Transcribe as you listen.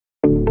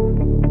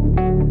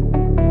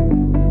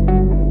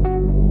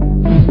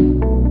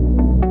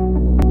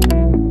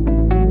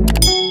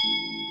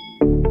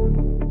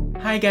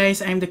Hi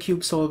guys, I'm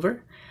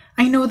TheCubeSolver.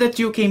 I know that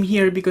you came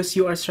here because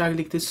you are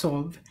struggling to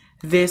solve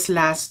this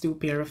last two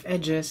pair of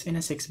edges in a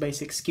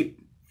 6x6 cube.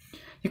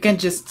 You can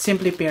just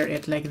simply pair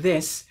it like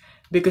this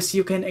because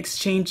you can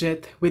exchange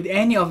it with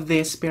any of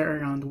these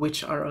pair around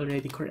which are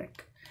already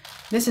correct.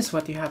 This is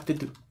what you have to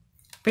do.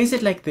 Place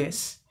it like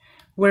this,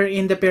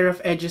 wherein the pair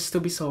of edges to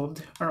be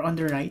solved are on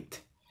the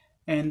right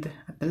and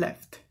at the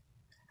left.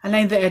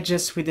 Align the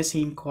edges with the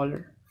same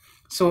color.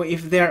 So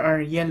if there are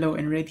yellow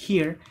and red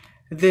here,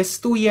 this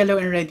two yellow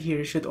and red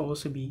here should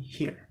also be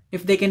here.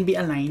 If they can be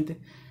aligned,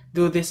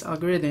 do this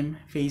algorithm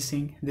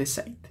facing this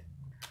side.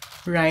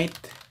 Right,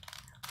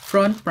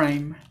 front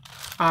prime,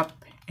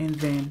 up, and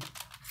then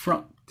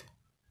front.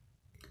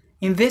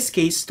 In this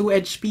case, two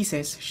edge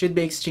pieces should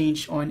be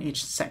exchanged on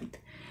each side.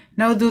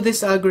 Now do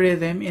this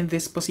algorithm in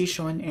this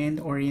position and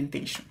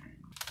orientation.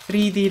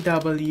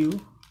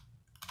 3DW,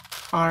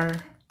 R,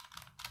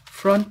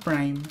 front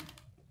prime,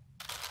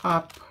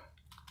 up,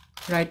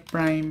 right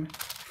prime,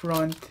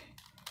 front,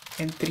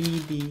 and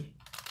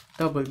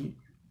 3DW.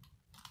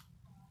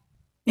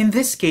 In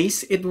this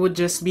case, it would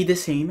just be the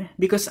same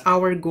because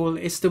our goal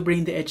is to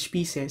bring the edge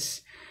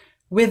pieces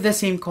with the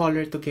same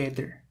color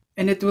together.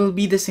 And it will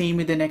be the same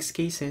with the next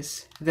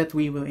cases that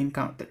we will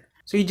encounter.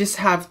 So you just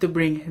have to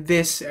bring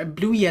this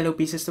blue-yellow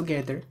pieces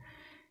together,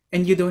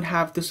 and you don't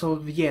have to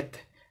solve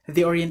yet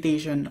the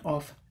orientation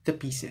of the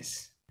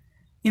pieces.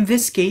 In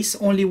this case,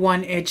 only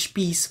one edge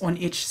piece on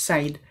each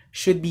side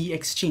should be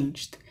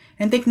exchanged.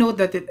 And take note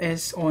that it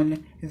is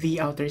on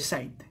the outer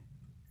side.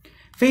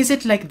 Face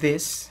it like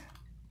this.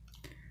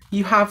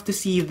 You have to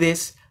see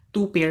these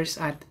two pairs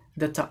at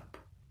the top.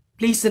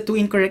 Place the two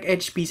incorrect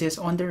edge pieces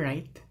on the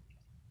right.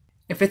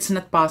 If it's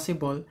not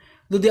possible,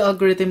 do the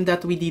algorithm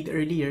that we did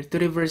earlier to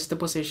reverse the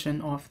position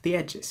of the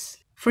edges.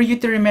 For you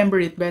to remember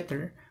it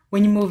better,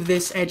 when you move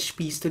this edge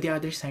piece to the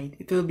other side,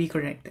 it will be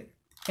corrected.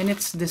 And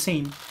it's the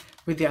same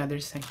with the other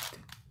side.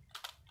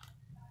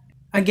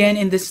 Again,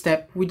 in this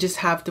step, we just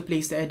have to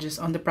place the edges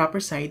on the proper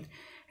side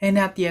and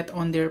not yet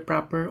on their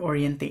proper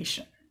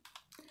orientation.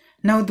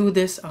 Now do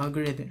this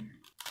algorithm.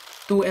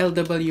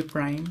 2LW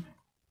prime,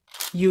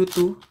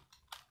 U2,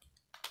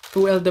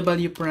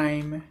 2LW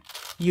prime,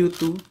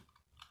 U2,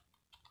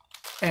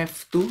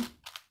 F2,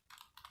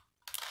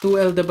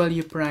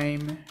 2LW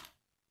prime,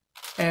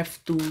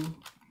 F2,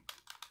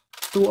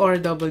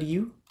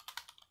 2RW,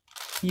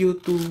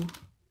 U2,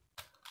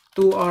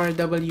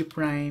 2RW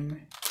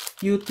prime,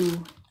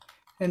 U2,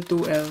 and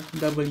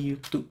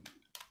 2LW2.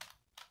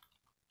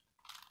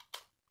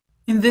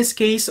 In this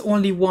case,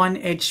 only one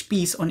edge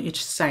piece on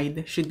each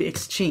side should be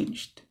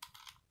exchanged.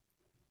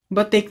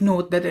 But take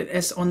note that it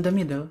is on the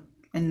middle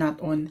and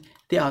not on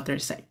the outer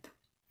side.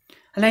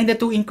 Align the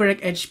two incorrect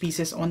edge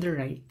pieces on the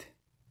right.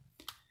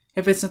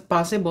 If it's not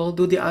possible,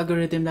 do the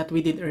algorithm that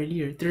we did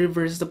earlier to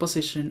reverse the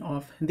position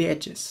of the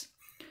edges.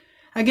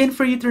 Again,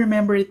 for you to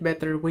remember it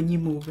better, when you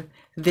move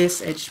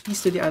this edge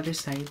piece to the other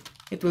side,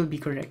 it will be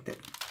corrected.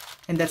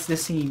 And that's the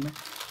same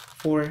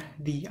for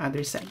the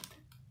other side.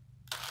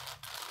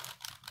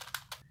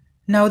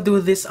 Now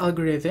do this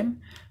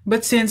algorithm,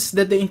 but since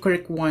that the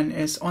incorrect one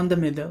is on the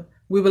middle,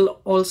 we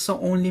will also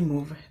only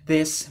move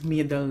this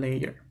middle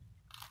layer.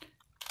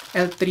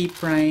 L3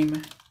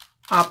 prime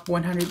up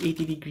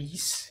 180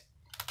 degrees,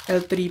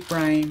 L3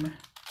 prime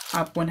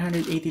up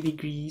 180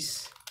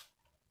 degrees,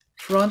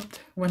 front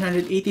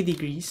 180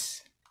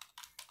 degrees,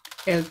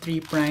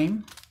 L3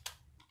 prime,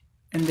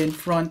 and then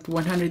front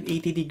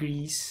 180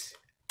 degrees,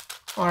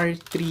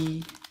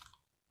 R3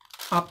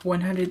 up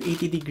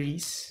 180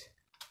 degrees,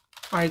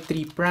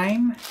 R3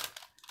 prime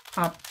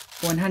up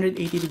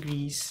 180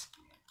 degrees,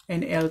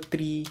 and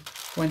L3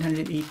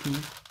 180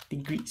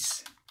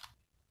 degrees.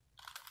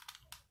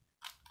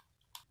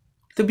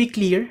 To be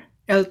clear,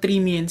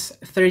 L3 means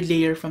third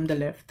layer from the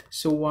left.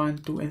 So 1,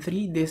 2, and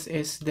 3. This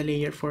is the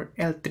layer for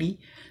L3.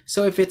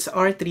 So if it's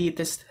R3, it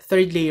is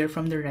third layer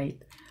from the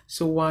right.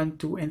 So 1,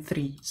 2, and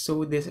 3.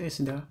 So this is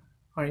the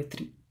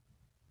R3.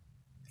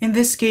 In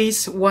this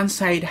case, one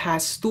side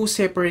has two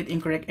separate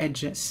incorrect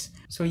edges.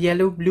 So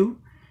yellow,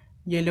 blue,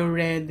 yellow,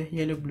 red,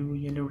 yellow, blue,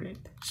 yellow,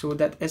 red. So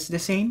that is the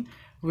same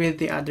with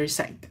the other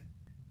side.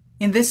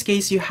 In this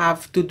case, you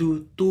have to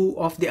do two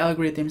of the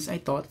algorithms I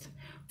taught.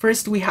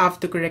 First, we have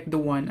to correct the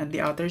one at the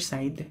outer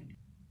side.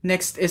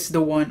 Next is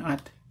the one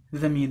at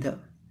the middle.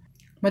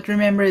 But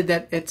remember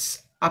that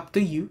it's up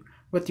to you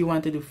what you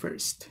want to do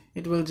first.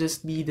 It will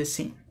just be the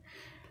same.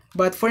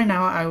 But for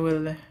now, I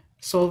will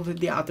solve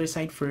the outer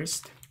side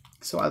first.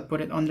 So I'll put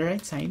it on the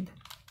right side.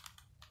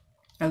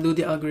 I'll do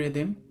the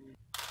algorithm.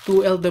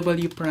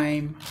 2LW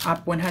prime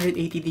up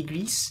 180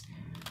 degrees.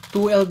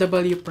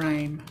 2LW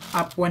prime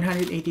up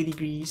 180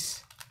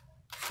 degrees.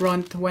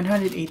 Front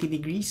 180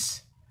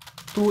 degrees.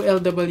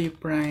 2LW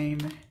prime,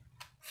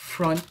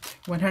 front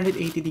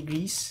 180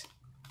 degrees,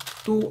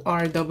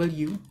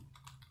 2RW,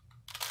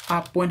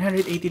 up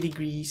 180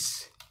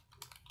 degrees,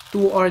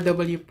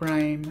 2RW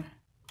prime,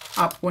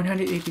 up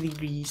 180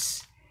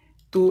 degrees,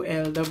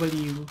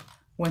 2LW,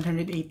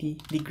 180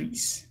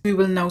 degrees. We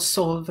will now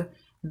solve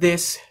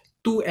these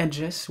two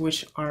edges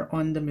which are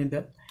on the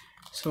middle.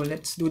 So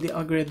let's do the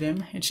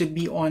algorithm. It should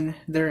be on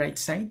the right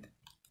side.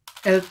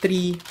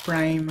 L3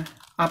 prime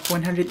up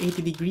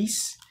 180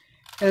 degrees.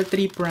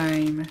 L3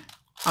 prime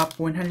up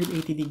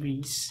 180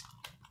 degrees.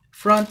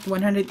 Front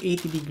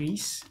 180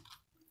 degrees.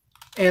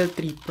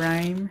 L3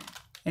 prime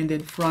and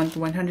then front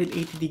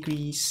 180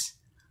 degrees.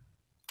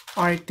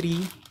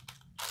 R3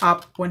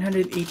 up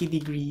 180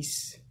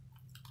 degrees.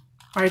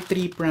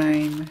 R3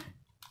 prime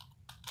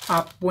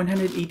up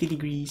 180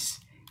 degrees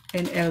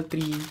and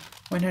L3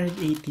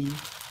 180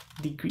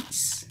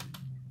 degrees.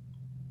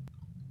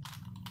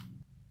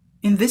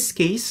 In this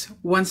case,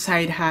 one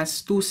side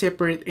has two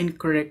separate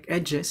incorrect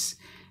edges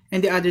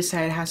and the other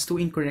side has two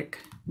incorrect,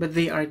 but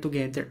they are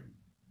together.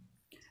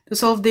 To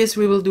solve this,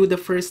 we will do the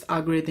first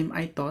algorithm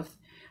I taught,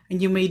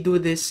 and you may do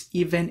this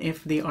even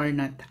if they are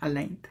not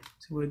aligned.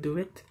 So we'll do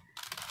it.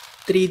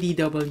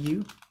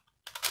 3DW,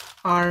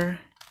 R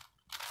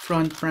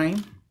front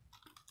prime,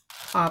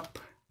 up,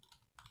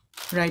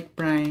 right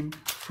prime,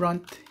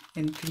 front,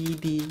 and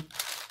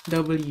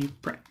 3DW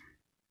prime.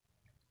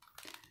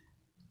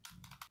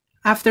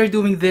 After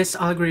doing this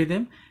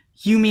algorithm,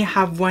 you may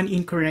have one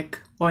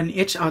incorrect on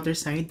each outer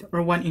side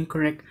or one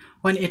incorrect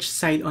on each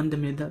side on the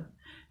middle.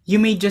 You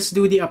may just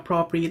do the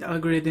appropriate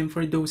algorithm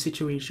for those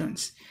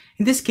situations.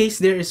 In this case,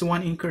 there is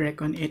one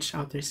incorrect on each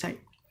outer side.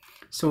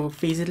 So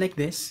face it like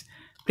this.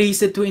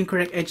 Place the two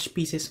incorrect edge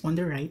pieces on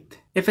the right.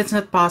 If it's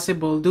not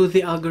possible, do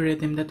the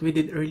algorithm that we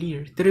did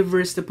earlier to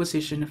reverse the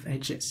position of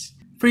edges.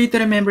 For you to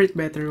remember it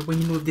better,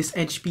 when you move this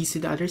edge piece to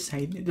the other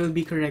side, it will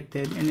be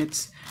corrected and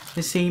it's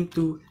the same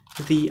to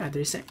the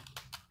other side.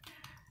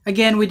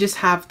 Again, we just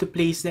have to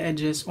place the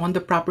edges on the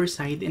proper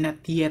side and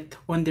not yet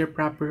on their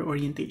proper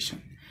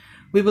orientation.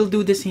 We will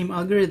do the same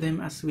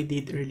algorithm as we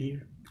did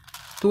earlier.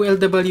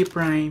 2LW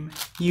prime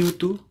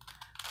U2,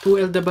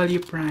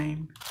 2LW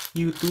prime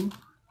U2,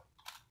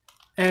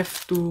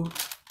 F2,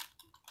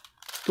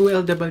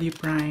 2LW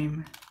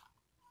prime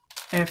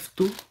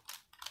F2,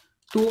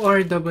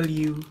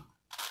 2RW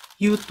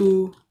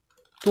U2,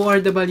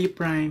 2RW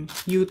prime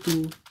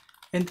U2,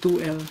 and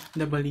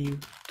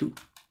 2LW2.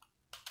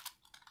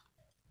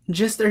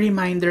 Just a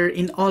reminder,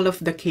 in all of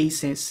the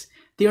cases,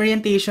 the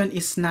orientation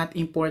is not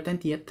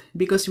important yet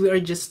because we are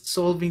just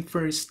solving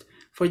first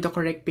for the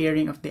correct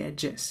pairing of the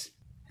edges.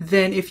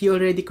 Then if you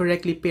already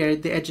correctly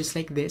paired the edges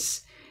like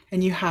this,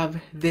 and you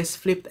have this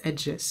flipped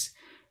edges,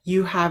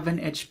 you have an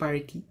edge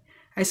parity.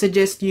 I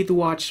suggest you to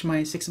watch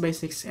my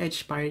 6x6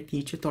 edge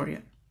parity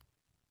tutorial.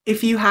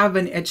 If you have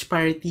an edge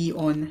parity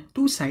on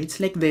two sides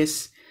like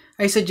this,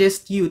 I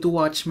suggest you to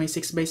watch my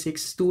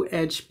 6x6 two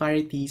edge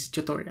parities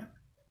tutorial.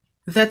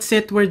 That's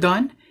it, we're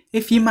done.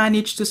 If you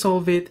managed to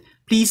solve it,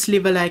 please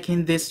leave a like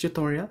in this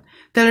tutorial,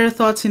 tell your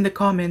thoughts in the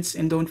comments,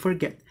 and don't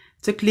forget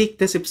to click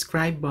the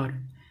subscribe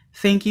button.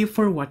 Thank you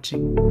for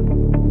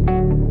watching.